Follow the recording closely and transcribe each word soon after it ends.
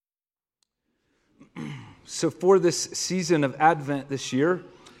So for this season of Advent this year,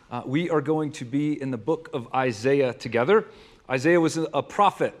 we are going to be in the book of Isaiah together. Isaiah was a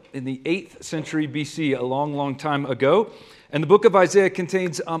prophet in the 8th century BC, a long, long time ago. And the book of Isaiah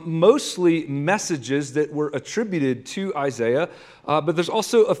contains mostly messages that were attributed to Isaiah, but there's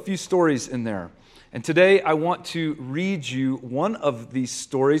also a few stories in there. And today I want to read you one of these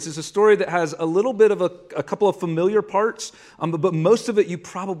stories. It's a story that has a little bit of a couple of familiar parts, but most of it you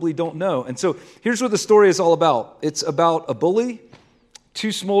probably don't know. And so here's what the story is all about. It's about a bully,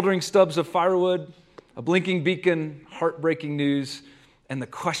 2 smoldering stubs of firewood, a blinking beacon, heartbreaking news, and the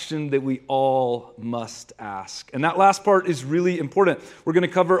question that we all must ask. And that last part is really important. We're going to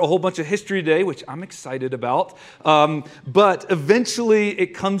cover a whole bunch of history today, which I'm excited about. But eventually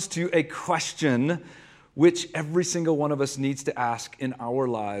it comes to a question which every single one of us needs to ask in our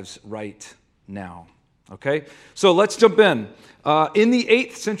lives right now. Okay? So let's jump in. In the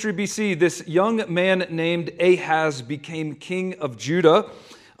 8th century BC, this young man named Ahaz became king of Judah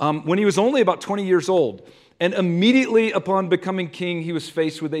when he was only about 20 years old. And immediately upon becoming king, he was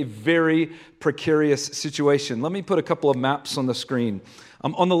faced with a very precarious situation. Let me put a couple of maps on the screen.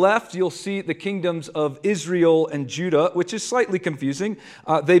 On the left, you'll see the kingdoms of Israel and Judah, which is slightly confusing.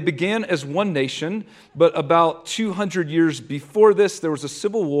 They began as one nation, but about 200 years before this, there was a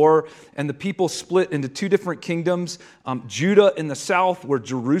civil war, and the people split into 2 different kingdoms. Judah in the south, where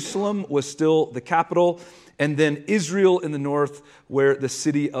Jerusalem was still the capital, and then Israel in the north, where the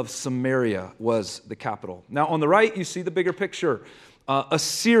city of Samaria was the capital. Now, on the right, you see the bigger picture.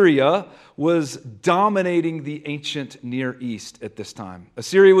 Assyria was dominating the ancient Near East at this time.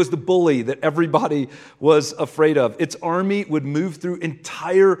 Assyria was the bully that everybody was afraid of. Its army would move through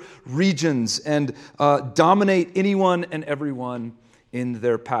entire regions and dominate anyone and everyone in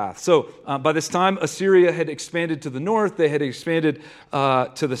their path. So by this time, Assyria had expanded to the north. They had expanded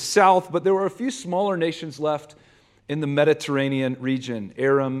to the south, but there were a few smaller nations left in the Mediterranean region: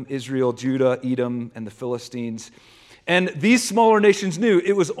 Aram, Israel, Judah, Edom, and the Philistines. And these smaller nations knew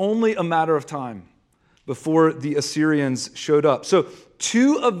it was only a matter of time before the Assyrians showed up. So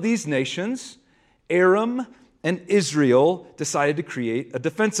 2 of these nations, Aram and Israel, decided to create a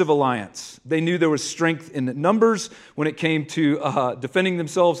defensive alliance. They knew there was strength in numbers when it came to defending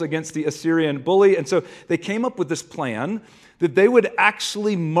themselves against the Assyrian bully. And so they came up with this plan that they would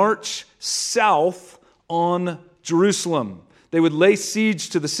actually march south on Jerusalem. They would lay siege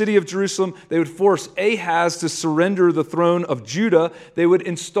to the city of Jerusalem. They would force Ahaz to surrender the throne of Judah. They would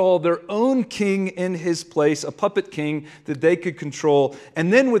install their own king in his place, a puppet king that they could control.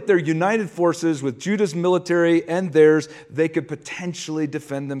 And then with their united forces, with Judah's military and theirs, they could potentially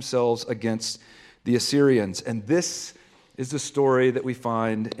defend themselves against the Assyrians. And this is the story that we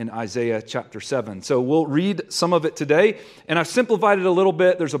find in Isaiah chapter 7. So we'll read some of it today. And I've simplified it a little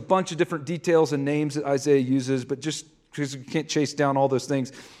bit. There's a bunch of different details and names that Isaiah uses, but just because you can't chase down all those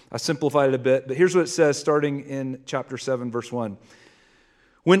things, I simplified it a bit. But here's what it says starting in chapter 7, verse 1.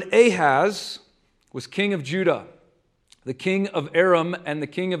 When Ahaz was king of Judah, the king of Aram and the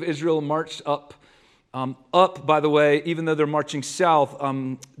king of Israel marched up. By the way, even though they're marching south,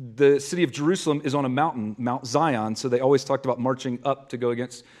 the city of Jerusalem is on a mountain, Mount Zion, so they always talked about marching up to go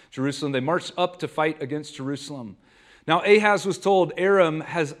against Jerusalem. They marched up to fight against Jerusalem. Now Ahaz was told, Aram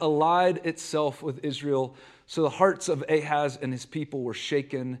has allied itself with Israel. So the hearts of Ahaz and his people were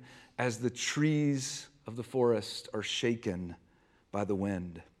shaken as the trees of the forest are shaken by the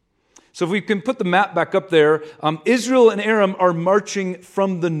wind. So if we can put the map back up there, Israel and Aram are marching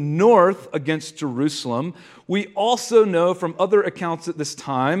from the north against Jerusalem. We also know from other accounts at this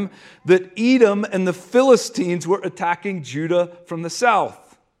time that Edom and the Philistines were attacking Judah from the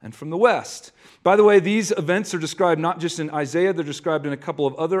south and from the west. By the way, these events are described not just in Isaiah, they're described in a couple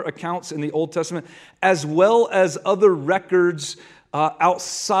of other accounts in the Old Testament, as well as other records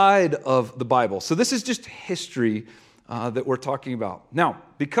outside of the Bible. So this is just history that we're talking about. Now,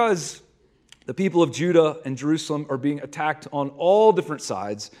 because the people of Judah and Jerusalem are being attacked on all different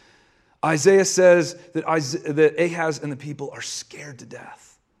sides, Isaiah says that Ahaz and the people are scared to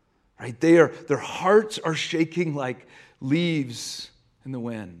death. Right? Their hearts are shaking like leaves in the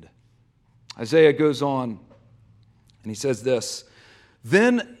wind. Isaiah goes on, and he says this,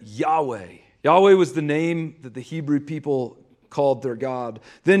 Then Yahweh was the name that the Hebrew people called their God.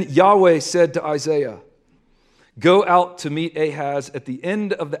 Then Yahweh said to Isaiah, Go out to meet Ahaz at the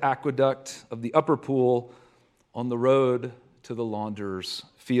end of the aqueduct of the upper pool on the road to the launderer's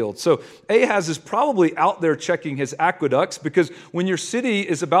field. So Ahaz is probably out there checking his aqueducts, because when your city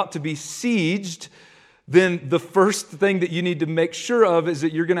is about to be sieged, then the first thing that you need to make sure of is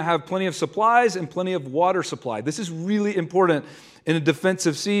that you're going to have plenty of supplies and plenty of water supply. This is really important in a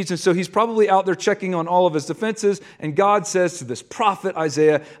defensive siege. And so he's probably out there checking on all of his defenses. And God says to this prophet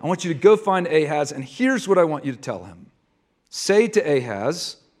Isaiah, I want you to go find Ahaz, and here's what I want you to tell him. Say to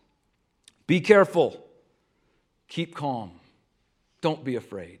Ahaz, be careful, keep calm, don't be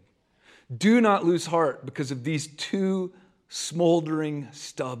afraid. Do not lose heart because of these two smoldering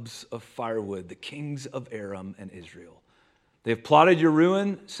stubs of firewood, the kings of Aram and Israel. They have plotted your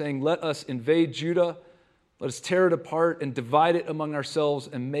ruin, saying, let us invade Judah, let us tear it apart and divide it among ourselves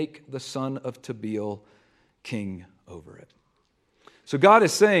and make the son of Tabeel king over it. So God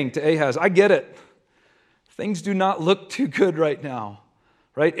is saying to Ahaz, I get it. Things do not look too good right now.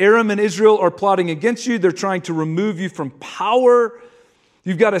 Right? Aram and Israel are plotting against you. They're trying to remove you from power.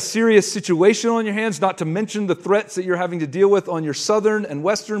 You've got a serious situation on your hands, not to mention the threats that you're having to deal with on your southern and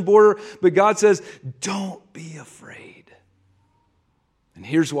western border. But God says, don't be afraid. And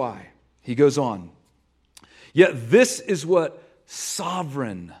here's why. He goes on. Yet this is what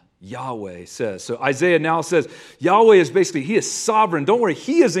sovereign Yahweh says. So Isaiah now says, Yahweh is basically, he is sovereign. Don't worry,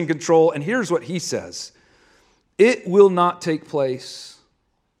 he is in control. And here's what he says. It will not take place.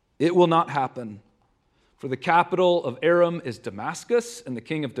 It will not happen. For the capital of Aram is Damascus, and the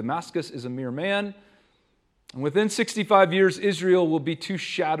king of Damascus is a mere man. And within 65 years, Israel will be too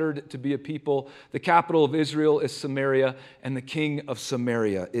shattered to be a people. The capital of Israel is Samaria, and the king of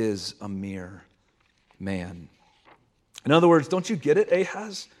Samaria is a mere man. In other words, don't you get it,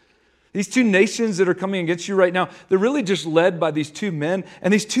 Ahaz? These two nations that are coming against you right now, they're really just led by these two men,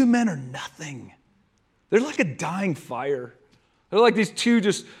 and these two men are nothing. They're like a dying fire. They're like these two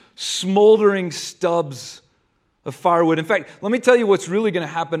just smoldering stubs of firewood. In fact, let me tell you what's really going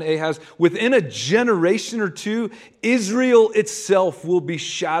to happen, Ahaz. Within a generation or two, Israel itself will be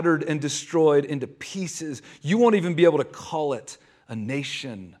shattered and destroyed into pieces. You won't even be able to call it a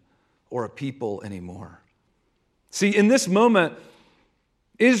nation or a people anymore. See, in this moment,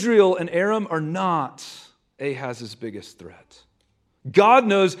 Israel and Aram are not Ahaz's biggest threat. God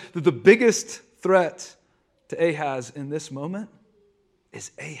knows that the biggest threat to Ahaz in this moment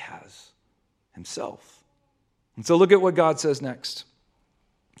is Ahaz himself. And so look at what God says next.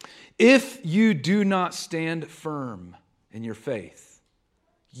 If you do not stand firm in your faith,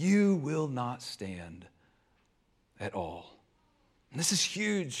 you will not stand at all. And this is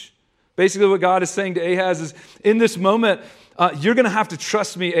huge. Basically what God is saying to Ahaz is, in this moment, you're going to have to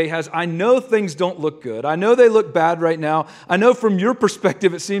trust me, Ahaz. I know things don't look good. I know they look bad right now. I know from your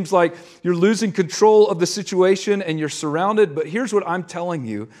perspective, it seems like you're losing control of the situation and you're surrounded. But here's what I'm telling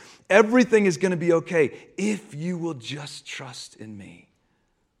you. Everything is going to be okay if you will just trust in me.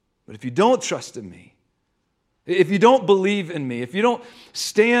 But if you don't trust in me, if you don't believe in me, if you don't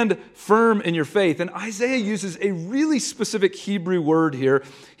stand firm in your faith, and Isaiah uses a really specific Hebrew word here.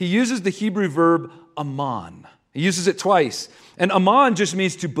 He uses the Hebrew verb aman. He uses it twice. And aman just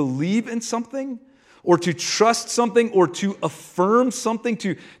means to believe in something, or to trust something, or to affirm something,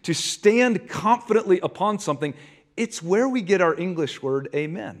 to stand confidently upon something. It's where we get our English word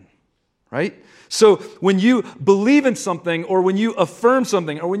amen, right? So when you believe in something, or when you affirm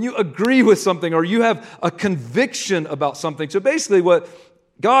something, or when you agree with something, or you have a conviction about something. So basically what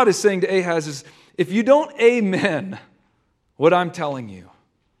God is saying to Ahaz is, if you don't amen what I'm telling you,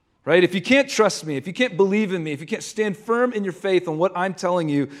 right? If you can't trust me, if you can't believe in me, if you can't stand firm in your faith on what I'm telling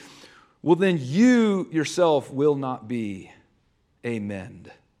you, well, then you yourself will not be amened,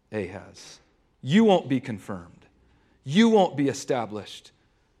 Ahaz. You won't be confirmed. You won't be established.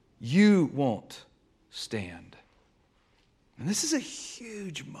 You won't stand. And this is a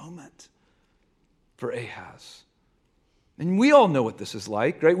huge moment for Ahaz. And we all know what this is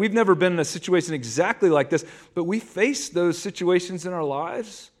like, right? We've never been in a situation exactly like this, but we face those situations in our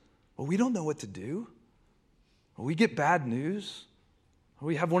lives. Well, we don't know what to do. Or we get bad news. Or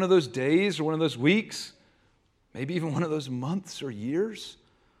we have one of those days or one of those weeks, maybe even one of those months or years,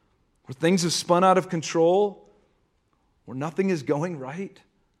 where things have spun out of control, where nothing is going right,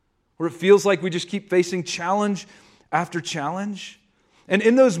 where it feels like we just keep facing challenge after challenge. And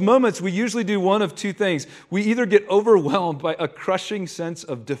in those moments, we usually do one of two things. We either get overwhelmed by a crushing sense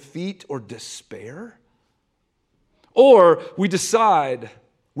of defeat or despair, or we decide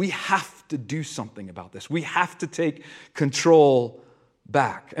we have to do something about this. We have to take control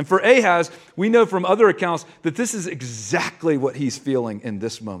back. And for Ahaz, we know from other accounts that this is exactly what he's feeling in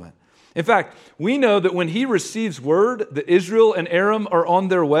this moment. In fact, we know that when he receives word that Israel and Aram are on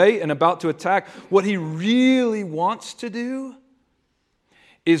their way and about to attack, what he really wants to do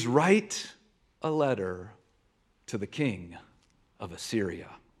is write a letter to the king of Assyria.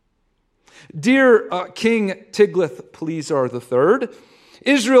 Dear King Tiglath-Pileser III,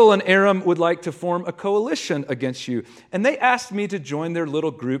 Israel and Aram would like to form a coalition against you, and they asked me to join their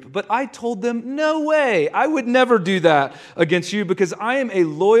little group, but I told them, no way, I would never do that against you because I am a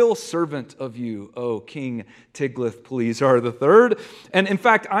loyal servant of you, O King Tiglath-Pileser III. And in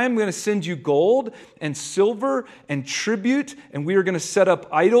fact, I am going to send you gold and silver and tribute, and we are going to set up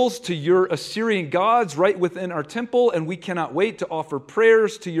idols to your Assyrian gods right within our temple, and we cannot wait to offer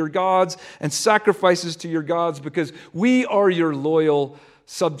prayers to your gods and sacrifices to your gods because we are your loyal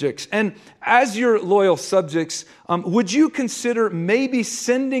subjects. And as your loyal subjects, would you consider maybe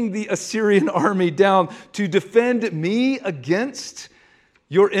sending the Assyrian army down to defend me against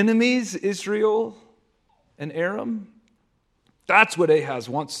your enemies, Israel and Aram? That's what Ahaz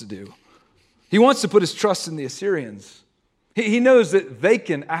wants to do. He wants to put his trust in the Assyrians. He knows that they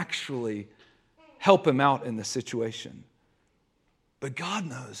can actually help him out in this situation. But God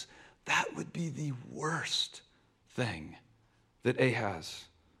knows that would be the worst thing that Ahaz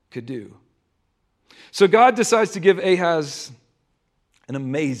could do. So God decides to give Ahaz an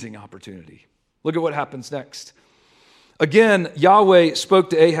amazing opportunity. Look at what happens next. Again, Yahweh spoke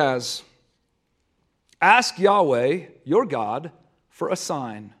to Ahaz, ask Yahweh, your God, for a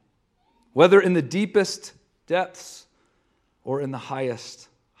sign, whether in the deepest depths or in the highest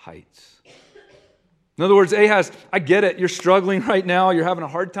heights. In other words, Ahaz, I get it. You're struggling right now. You're having a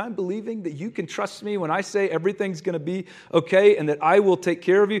hard time believing that you can trust me when I say everything's going to be okay and that I will take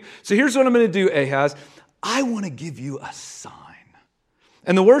care of you. So here's what I'm going to do, Ahaz. I want to give you a sign.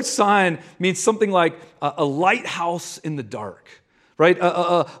 And the word sign means something like a lighthouse in the dark, right?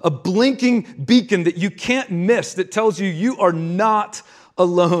 A blinking beacon that you can't miss that tells you you are not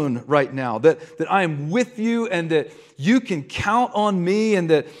alone right now, that I am with you and that you can count on me and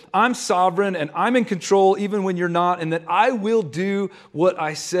that I'm sovereign and I'm in control even when you're not and that I will do what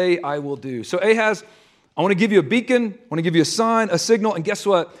I say I will do. So Ahaz, I want to give you a beacon, I want to give you a sign, a signal, and guess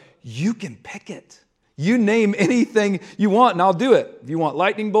what? You can pick it. You name anything you want and I'll do it. If you want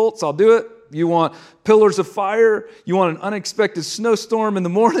lightning bolts, I'll do it. You want pillars of fire, you want an unexpected snowstorm in the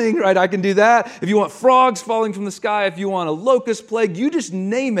morning, right? I can do that. If you want frogs falling from the sky, if you want a locust plague, you just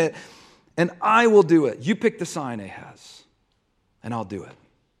name it and I will do it. You pick the sign, Ahaz, and I'll do it.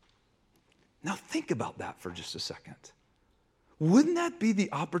 Now think about that for just a second. Wouldn't that be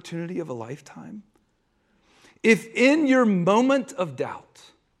the opportunity of a lifetime? If in your moment of doubt,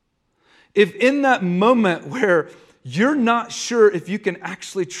 if in that moment where you're not sure if you can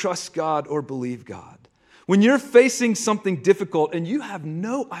actually trust God or believe God, when you're facing something difficult and you have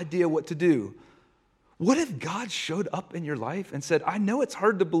no idea what to do, what if God showed up in your life and said, I know it's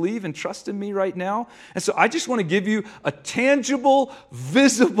hard to believe and trust in me right now, and so I just want to give you a tangible,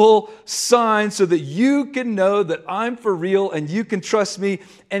 visible sign so that you can know that I'm for real and you can trust me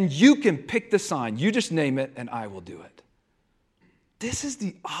and you can pick the sign. You just name it and I will do it. This is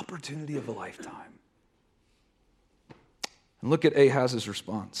the opportunity of a lifetime. And look at Ahaz's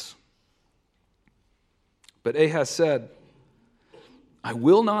response. But Ahaz said, I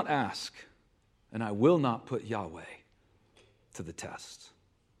will not ask, and I will not put Yahweh to the test.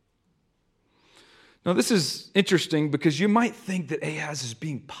 Now, this is interesting because you might think that Ahaz is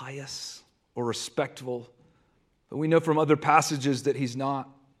being pious or respectful, but we know from other passages that he's not.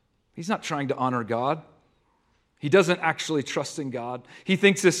 He's not trying to honor God. He doesn't actually trust in God. He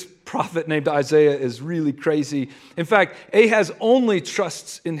thinks this prophet named Isaiah is really crazy. In fact, Ahaz only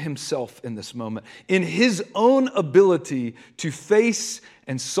trusts in himself in this moment, in his own ability to face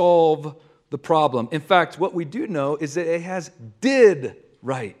and solve the problem. In fact, what we do know is that Ahaz did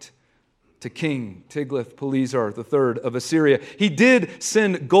write to King Tiglath-Pileser III of Assyria. He did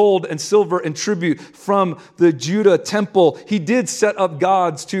send gold and silver and tribute from the Judah temple. He did set up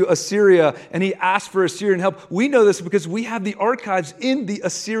gods to Assyria, and he asked for Assyrian help. We know this because we have the archives in the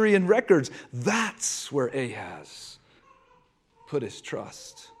Assyrian records. That's where Ahaz put his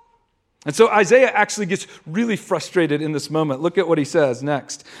trust. And so Isaiah actually gets really frustrated in this moment. Look at what he says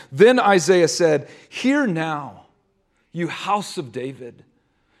next. Then Isaiah said, hear now, you house of David.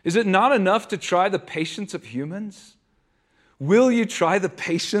 Is it not enough to try the patience of humans? Will you try the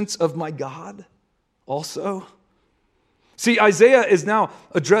patience of my God also? See, Isaiah is now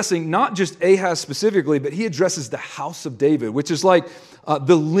addressing not just Ahaz specifically, but he addresses the house of David, which is like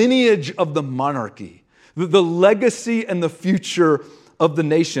the lineage of the monarchy, the legacy and the future of the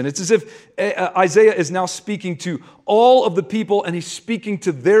nation. It's as if Isaiah is now speaking to all of the people and he's speaking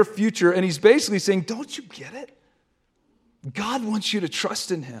to their future, and he's basically saying, don't you get it? God wants you to trust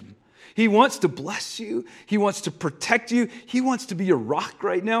in him. He wants to bless you. He wants to protect you. He wants to be your rock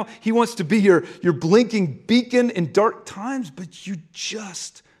right now. He wants to be your blinking beacon in dark times, but you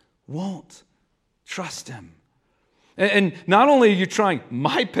just won't trust him. And not only are you trying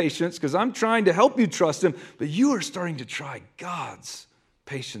my patience, because I'm trying to help you trust him, but you are starting to try God's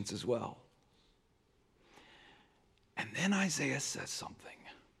patience as well. And then Isaiah says something.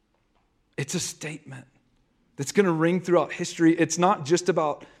 It's a statement that's going to ring throughout history. It's not just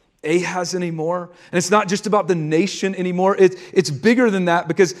about Ahaz anymore, and it's not just about the nation anymore. It's bigger than that,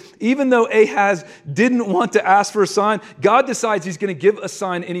 because even though Ahaz didn't want to ask for a sign, God decides he's going to give a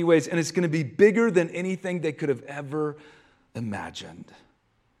sign anyways, and it's going to be bigger than anything they could have ever imagined.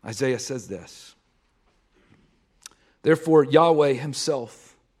 Isaiah says this: "Therefore Yahweh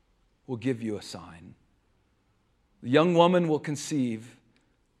himself will give you a sign. The young woman will conceive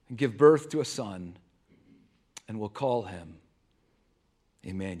and give birth to a son, and will call him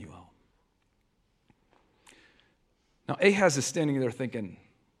Emmanuel." Now, Ahaz is standing there thinking,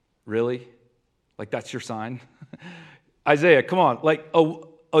 really? Like, that's your sign? Isaiah, come on. Like,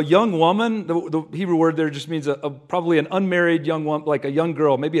 a young woman, the Hebrew word there just means probably an unmarried young woman, like a young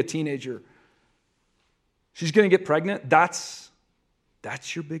girl, maybe a teenager. She's going to get pregnant? That's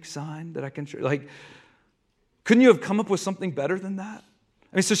your big sign that I can... Like, couldn't you have come up with something better than that?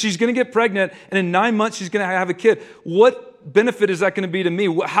 I mean, so she's going to get pregnant, and in 9 months she's going to have a kid. What benefit is that going to be to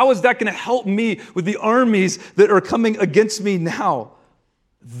me? How is that going to help me with the armies that are coming against me now?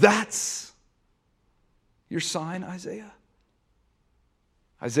 That's your sign, Isaiah?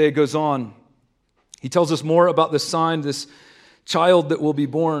 Isaiah goes on. He tells us more about this sign, this child that will be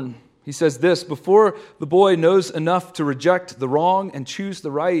born. He says this: "Before the boy knows enough to reject the wrong and choose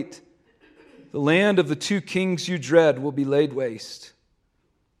the right, the land of the two kings you dread will be laid waste.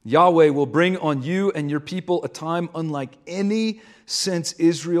 Yahweh will bring on you and your people a time unlike any since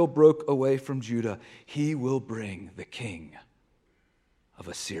Israel broke away from Judah. He will bring the king of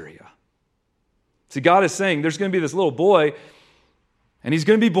Assyria." See, God is saying there's going to be this little boy, and he's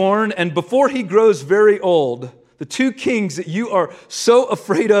going to be born, and before he grows very old, the two kings that you are so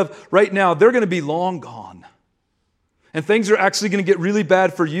afraid of right now, they're going to be long gone. And things are actually going to get really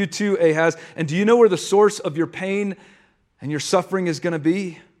bad for you too, Ahaz. And do you know where the source of your pain and your suffering is going to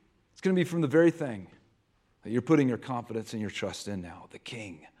be? It's going to be from the very thing that you're putting your confidence and your trust in now, the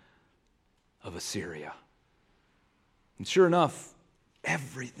king of Assyria. And sure enough,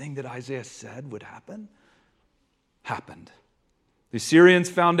 everything that Isaiah said would happen, happened. The Assyrians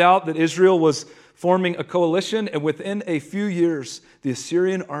found out that Israel was forming a coalition, and within a few years, the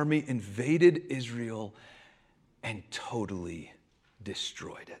Assyrian army invaded Israel and totally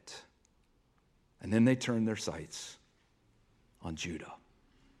destroyed it. And then they turned their sights on Judah.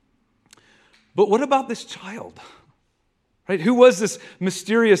 But what about this child? Right? Who was this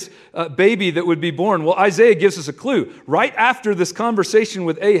mysterious baby that would be born? Well, Isaiah gives us a clue. Right after this conversation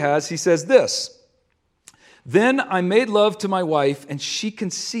with Ahaz, he says this: "Then I made love to my wife, and she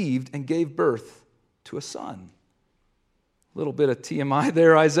conceived and gave birth to a son." A little bit of TMI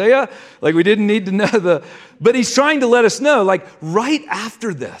there, Isaiah. Like, we didn't need to know but he's trying to let us know, like, right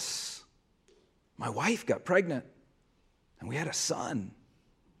after this, my wife got pregnant, and we had a son.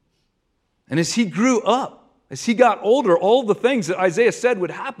 And as he grew up, as he got older, all the things that Isaiah said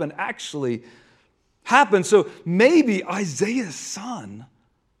would happen actually happened. So maybe Isaiah's son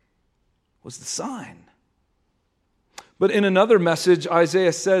was the sign. But in another message,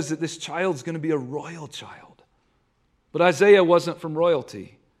 Isaiah says that this child's going to be a royal child. But Isaiah wasn't from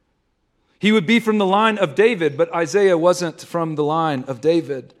royalty. He would be from the line of David, but Isaiah wasn't from the line of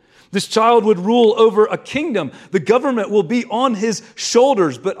David. This child would rule over a kingdom. The government will be on his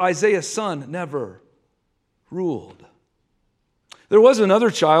shoulders, but Isaiah's son never ruled. There was another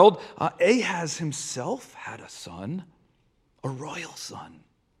child. Ahaz himself had a son, a royal son,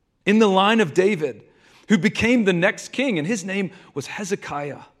 in the line of David, who became the next king, and his name was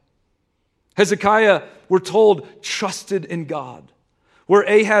Hezekiah. Hezekiah, we're told, trusted in God. Where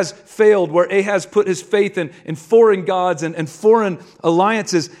Ahaz failed, where Ahaz put his faith in foreign gods and foreign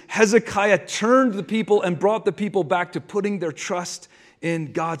alliances, Hezekiah turned the people and brought the people back to putting their trust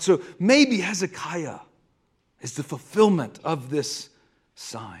in God. So maybe Hezekiah is the fulfillment of this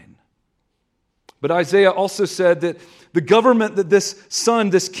sign. But Isaiah also said that the government that this son,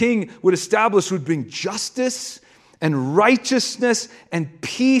 this king, would establish would bring justice and righteousness and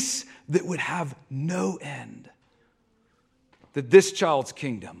peace that would have no end. That this child's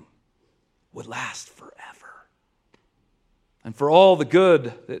kingdom would last forever. And for all the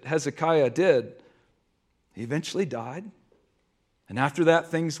good that Hezekiah did, he eventually died. And after that,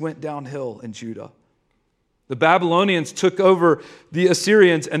 things went downhill in Judah. The Babylonians took over the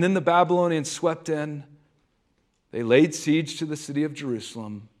Assyrians, and then the Babylonians swept in. They laid siege to the city of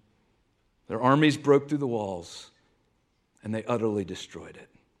Jerusalem. Their armies broke through the walls, and they utterly destroyed it.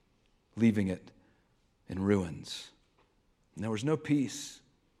 leaving it in ruins. And there was no peace,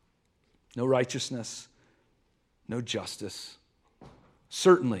 no righteousness, no justice,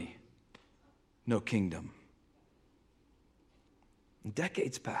 certainly no kingdom. And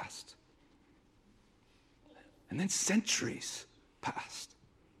decades passed. And then centuries passed.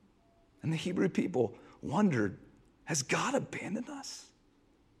 And the Hebrew people wondered, has God abandoned us?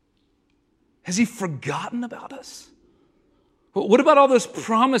 Has he forgotten about us? What about all those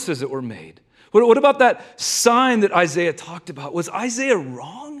promises that were made? What about that sign that Isaiah talked about? Was Isaiah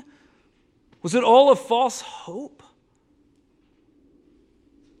wrong? Was it all a false hope?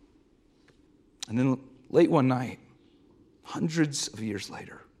 And then late one night, hundreds of years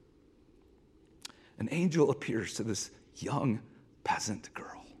later, an angel appears to this young peasant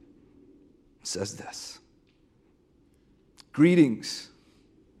girl and says this: "Greetings,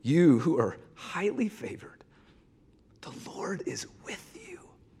 you who are highly favored. The Lord is with you."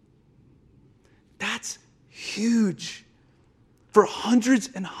 That's huge. For hundreds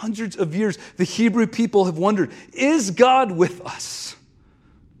and hundreds of years, the Hebrew people have wondered, is God with us?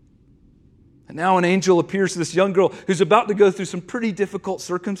 And now an angel appears to this young girl who's about to go through some pretty difficult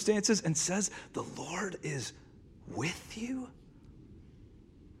circumstances and says, the Lord is with you?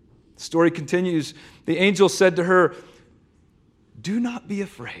 The story continues. The angel said to her, "Do not be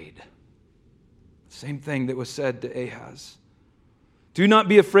afraid." Same thing that was said to Ahaz. "Do not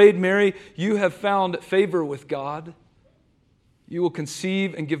be afraid, Mary. You have found favor with God. You will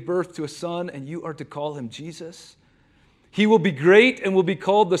conceive and give birth to a son, and you are to call him Jesus. He will be great and will be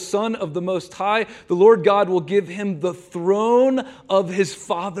called the Son of the Most High. The Lord God will give him the throne of his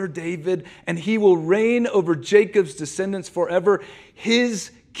father David, and he will reign over Jacob's descendants forever.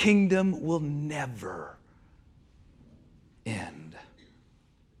 His kingdom will never end."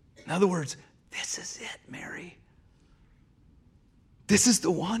 In other words, this is it, Mary. This is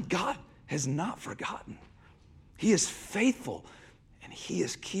the one God has not forgotten. He is faithful, and he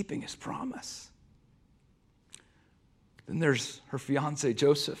is keeping his promise. Then there's her fiancé,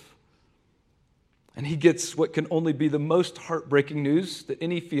 Joseph. And he gets what can only be the most heartbreaking news that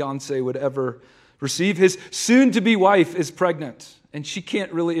any fiancé would ever receive. His soon-to-be wife is pregnant, and she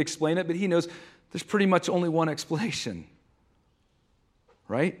can't really explain it, but he knows there's pretty much only one explanation.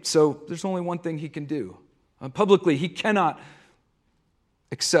 Right? So there's only one thing he can do. Publicly, he cannot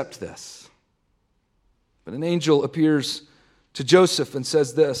accept this. But an angel appears to Joseph and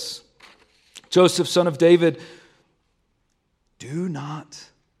says this: "Joseph, son of David, do not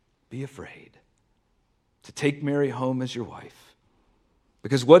be afraid to take Mary home as your wife,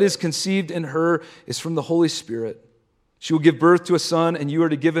 because what is conceived in her is from the Holy Spirit. She will give birth to a son, and you are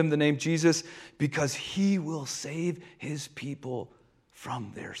to give him the name Jesus, because he will save his people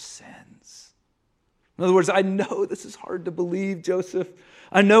from their sins." In other words, I know this is hard to believe, Joseph.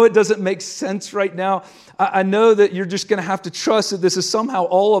 I know it doesn't make sense right now. I know that you're just going to have to trust that this is somehow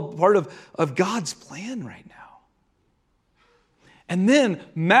all a part of God's plan right now. And then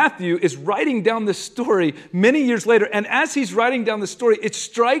Matthew is writing down this story many years later, and as he's writing down the story, it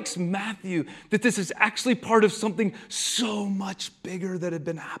strikes Matthew that this is actually part of something so much bigger that had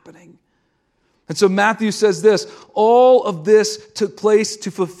been happening. And so Matthew says this: all of this took place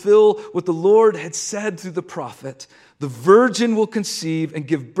to fulfill what the Lord had said through the prophet. The virgin will conceive and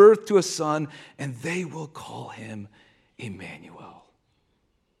give birth to a son, and they will call him Emmanuel,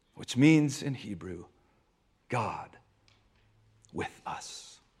 which means in Hebrew, God with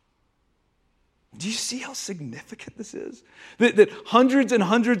us. Do you see how significant this is? That hundreds and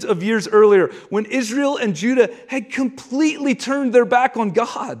hundreds of years earlier, when Israel and Judah had completely turned their back on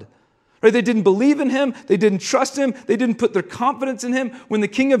God, right? They didn't believe in him. They didn't trust him. They didn't put their confidence in him. When the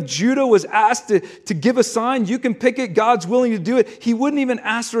king of Judah was asked to give a sign, you can pick it, God's willing to do it, he wouldn't even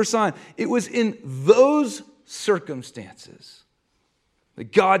ask for a sign. It was in those circumstances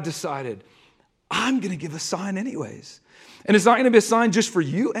that God decided, I'm going to give a sign anyways. And it's not going to be a sign just for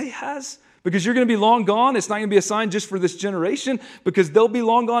you, Ahaz, because you're going to be long gone. It's not going to be a sign just for this generation, because they'll be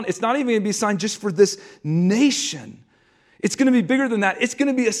long gone. It's not even going to be a sign just for this nation. It's going to be bigger than that. It's going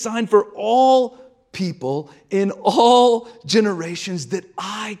to be a sign for all people in all generations that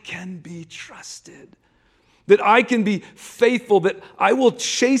I can be trusted, that I can be faithful, that I will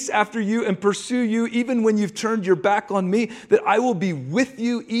chase after you and pursue you even when you've turned your back on me, that I will be with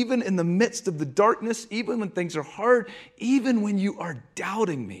you even in the midst of the darkness, even when things are hard, even when you are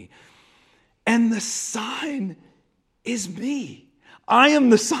doubting me. And the sign is me. I am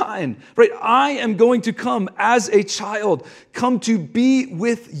the sign, right? I am going to come as a child, come to be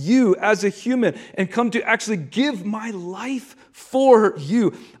with you as a human, and come to actually give my life for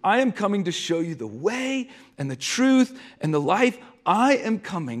you. I am coming to show you the way and the truth and the life. I am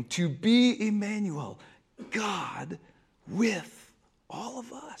coming to be Emmanuel, God with all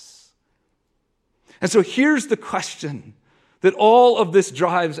of us. And so here's the question that all of this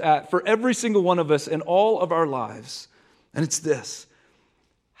drives at for every single one of us in all of our lives. And it's this: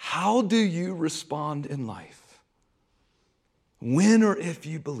 how do you respond in life when or if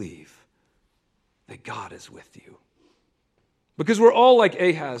you believe that God is with you? Because we're all like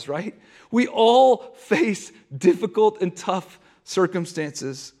Ahaz, right? We all face difficult and tough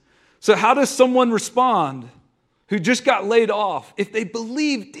circumstances. So how does someone respond who just got laid off if they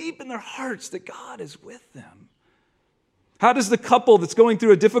believe deep in their hearts that God is with them? How does the couple that's going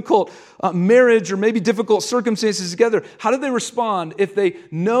through a difficult marriage or maybe difficult circumstances together, how do they respond if they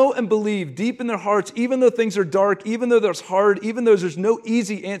know and believe deep in their hearts, even though things are dark, even though there's hard, even though there's no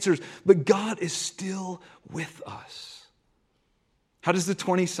easy answers, but God is still with us? How does the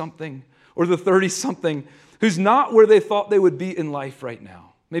 20-something or the 30-something who's not where they thought they would be in life right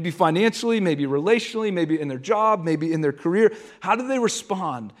now, maybe financially, maybe relationally, maybe in their job, maybe in their career, how do they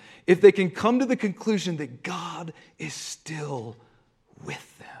respond if they can come to the conclusion that God is still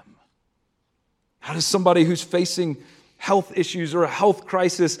with them? How does somebody who's facing health issues or a health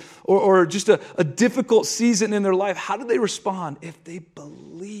crisis or just a difficult season in their life, how do they respond if they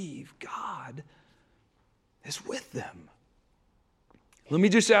believe God is with them? Let me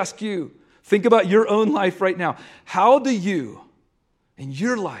just ask you, think about your own life right now. How do you, in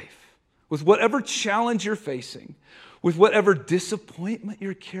your life, with whatever challenge you're facing, with whatever disappointment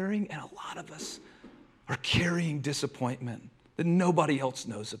you're carrying, and a lot of us are carrying disappointment that nobody else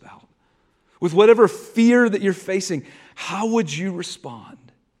knows about, with whatever fear that you're facing, how would you respond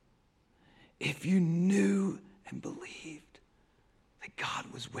if you knew and believed that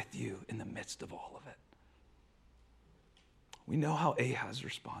God was with you in the midst of all of it? We know how Ahaz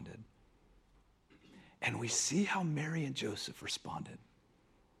responded. And we see how Mary and Joseph responded.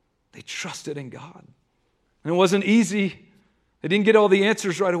 They trusted in God. And it wasn't easy. They didn't get all the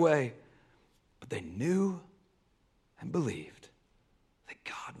answers right away. But they knew and believed that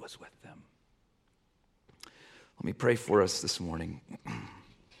God was with them. Let me pray for us this morning.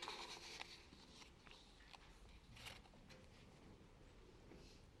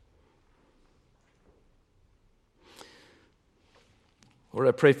 Lord,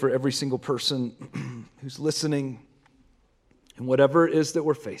 I pray for every single person who's listening and whatever it is that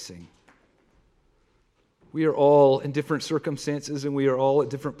we're facing. We are all in different circumstances and we are all at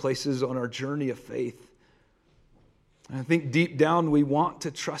different places on our journey of faith. And I think deep down we want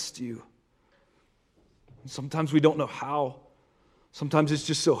to trust you. And sometimes we don't know how. Sometimes it's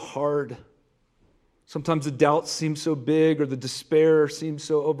just so hard. Sometimes the doubt seems so big or the despair seems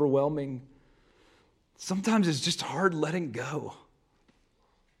so overwhelming. Sometimes it's just hard letting go.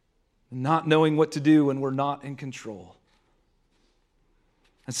 Not knowing what to do when we're not in control.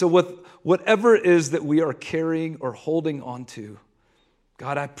 And so with whatever it is that we are carrying or holding on to,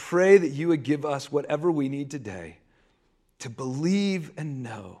 God, I pray that you would give us whatever we need today to believe and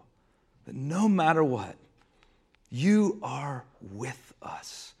know that no matter what, you are with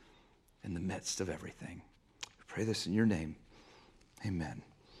us in the midst of everything. I pray this in your name. Amen.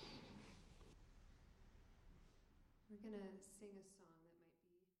 We're going to sing a song.